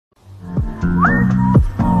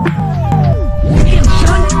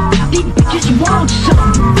Did you want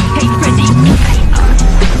some? Hey Freddy,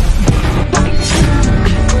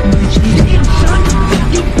 damn son,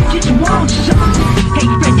 did you want some? Hey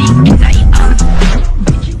Freddy,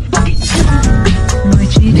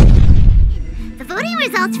 the voting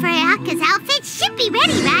results for Ayaka's outfit should be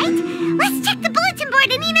ready, right? Let's check the bulletin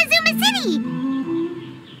board in Inazuma City.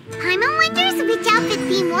 Paimon wonders which outfit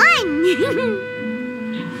theme won.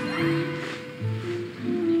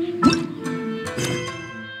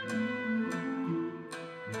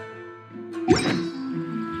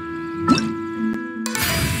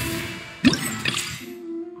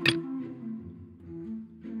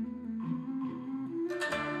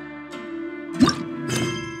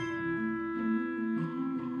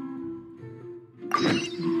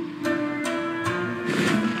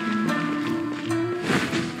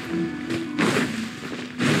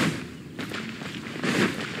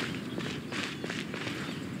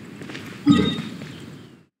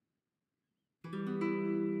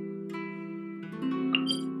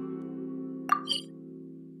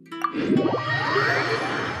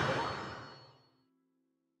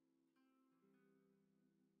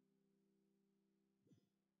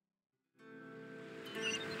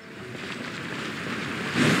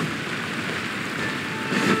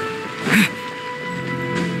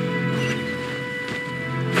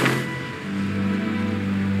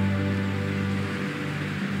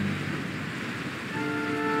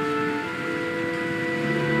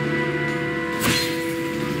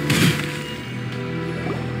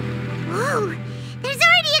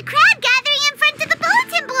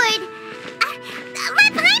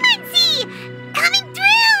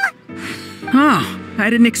 I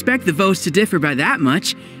didn't expect the votes to differ by that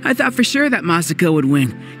much. I thought for sure that Masako would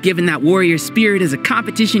win, given that warrior spirit is a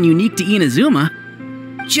competition unique to Inazuma.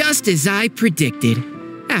 Just as I predicted.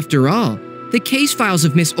 After all, the case files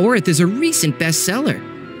of Miss Orith is a recent bestseller.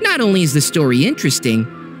 Not only is the story interesting,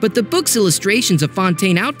 but the book's illustrations of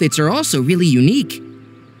Fontaine outfits are also really unique.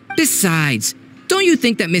 Besides, don't you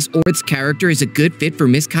think that Miss Orith's character is a good fit for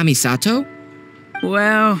Miss Kamisato?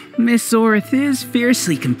 Well, Miss Orith is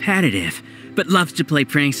fiercely competitive, but loves to play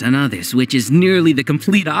pranks on others, which is nearly the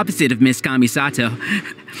complete opposite of Miss Kamisato.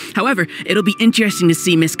 However, it'll be interesting to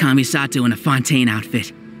see Miss Kamisato in a Fontaine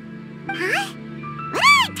outfit. Huh? What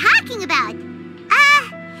are you talking about?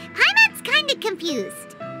 Paimon's kinda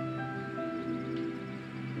confused.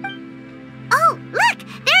 Oh, look!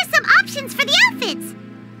 There are some options for the outfits!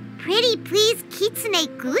 Pretty Please Kitsune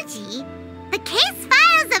Guji? The case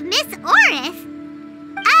files of Miss Orith?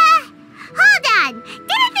 Hold on!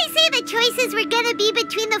 Didn't they say the choices were gonna be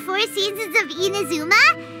between the 4 seasons of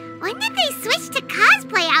Inazuma? When did they switch to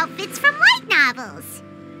cosplay outfits from light novels?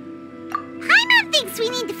 Paimon thinks we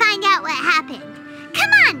need to find out what happened.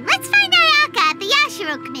 Come on, let's find Ayaka at the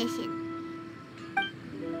Yashiro Commission.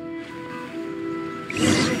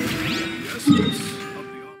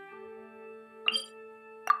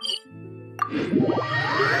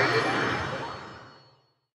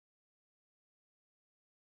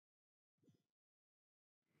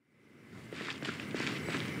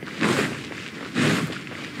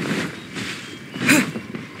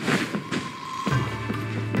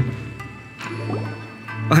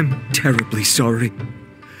 I'm terribly sorry.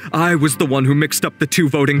 I was the one who mixed up the 2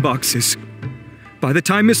 voting boxes. By the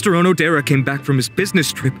time Mr. Onodera came back from his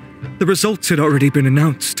business trip, the results had already been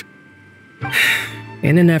announced.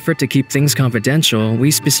 In an effort to keep things confidential, we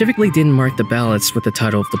specifically didn't mark the ballots with the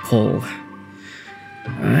title of the poll.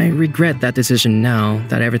 I regret that decision now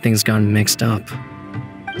that everything's gone mixed up.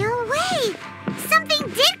 No way! Something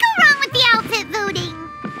did go wrong with the outfit voting!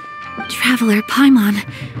 Traveler Paimon,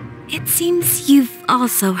 it seems you've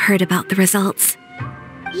also heard about the results.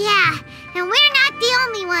 Yeah, and we're not the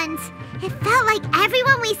only ones. It felt like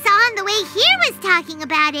everyone we saw on the way here was talking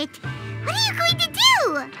about it. What are you going to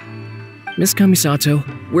do? Miss Kamisato,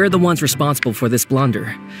 we're the ones responsible for this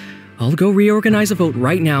blunder. I'll go reorganize a vote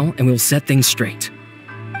right now and we'll set things straight.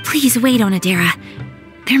 Please wait, Onodera.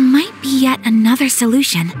 There might be yet another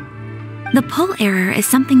solution. The poll error is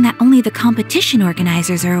something that only the competition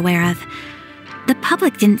organizers are aware of. The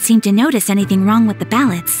public didn't seem to notice anything wrong with the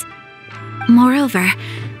ballots. Moreover,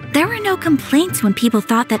 there were no complaints when people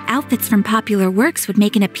thought that outfits from popular works would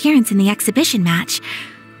make an appearance in the exhibition match.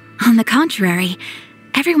 On the contrary,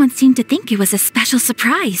 everyone seemed to think it was a special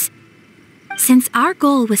surprise. Since our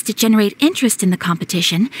goal was to generate interest in the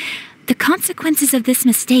competition, the consequences of this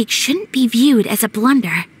mistake shouldn't be viewed as a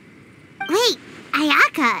blunder. Wait,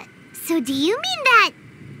 Ayaka, so do you mean that...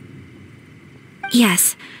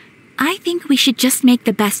 Yes, I think we should just make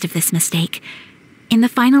the best of this mistake. In the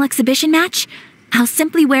final exhibition match, I'll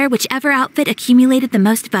simply wear whichever outfit accumulated the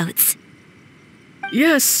most votes.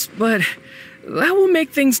 Yes, but That will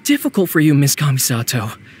make things difficult for you, Miss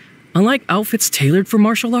Kamisato. Unlike outfits tailored for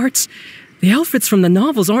martial arts, the outfits from the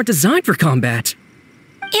novels aren't designed for combat.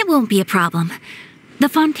 It won't be a problem. The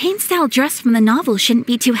Fontaine-style dress from the novel shouldn't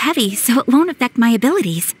be too heavy, so it won't affect my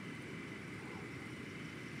abilities.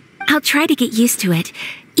 I'll try to get used to it,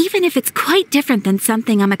 even if it's quite different than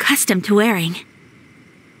something I'm accustomed to wearing.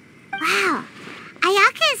 Wow.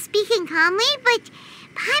 Ayaka is speaking calmly, but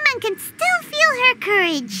Paimon can still feel her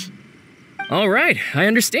courage. All right, I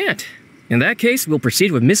understand. In that case, we'll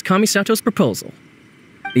proceed with Miss Kamisato's proposal.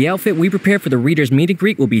 The outfit we prepare for the reader's meet and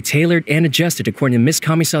greet will be tailored and adjusted according to Miss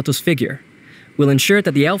Kamisato's figure. We'll ensure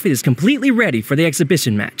that the outfit is completely ready for the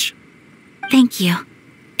exhibition match. Thank you.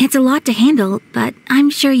 It's a lot to handle, but I'm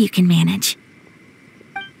sure you can manage.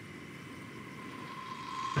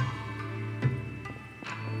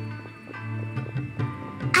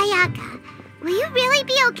 Ayaka, will you really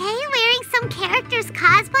be okay wearing some character's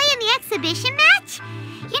cosplay in the exhibition match?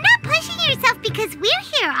 You're not pushing yourself because we're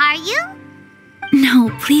here, are you? No,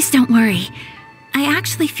 please don't worry. I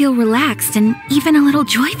actually feel relaxed and even a little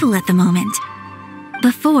joyful at the moment.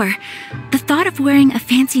 Before, the thought of wearing a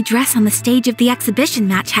fancy dress on the stage of the exhibition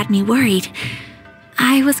match had me worried.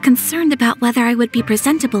 I was concerned about whether I would be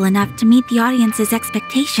presentable enough to meet the audience's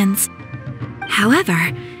expectations.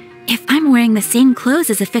 However, if I'm wearing the same clothes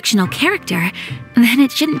as a fictional character, then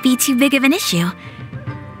it shouldn't be too big of an issue.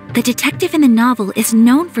 The detective in the novel is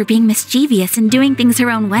known for being mischievous and doing things her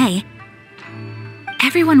own way.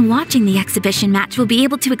 Everyone watching the exhibition match will be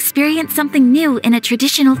able to experience something new in a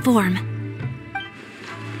traditional form.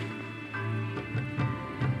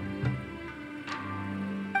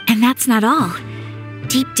 And that's not all.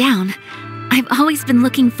 Deep down, I've always been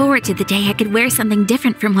looking forward to the day I could wear something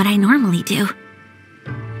different from what I normally do.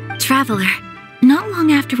 Traveler, not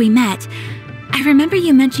long after we met, I remember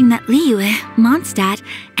you mentioning that Liyue, Mondstadt,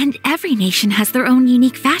 and every nation has their own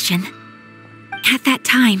unique fashion. At that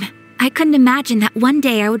time, I couldn't imagine that one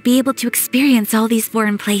day I would be able to experience all these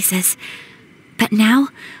foreign places. But now,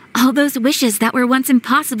 all those wishes that were once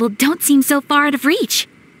impossible don't seem so far out of reach.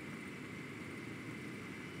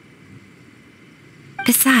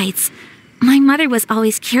 Besides, my mother was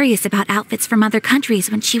always curious about outfits from other countries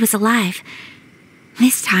when she was alive.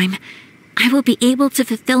 This time, I will be able to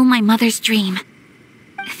fulfill my mother's dream.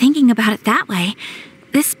 Thinking about it that way,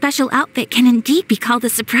 this special outfit can indeed be called a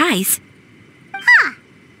surprise. Huh.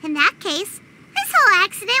 In that case, this whole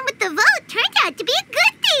accident with the vote turned out to be a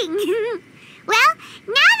good thing. Well,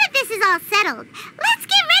 now that this is all settled, let's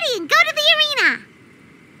get ready and go to the arena.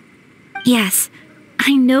 Yes,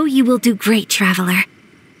 I know you will do great, Traveler.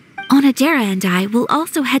 Onodera and I will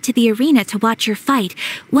also head to the arena to watch your fight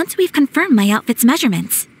once we've confirmed my outfit's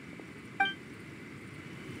measurements.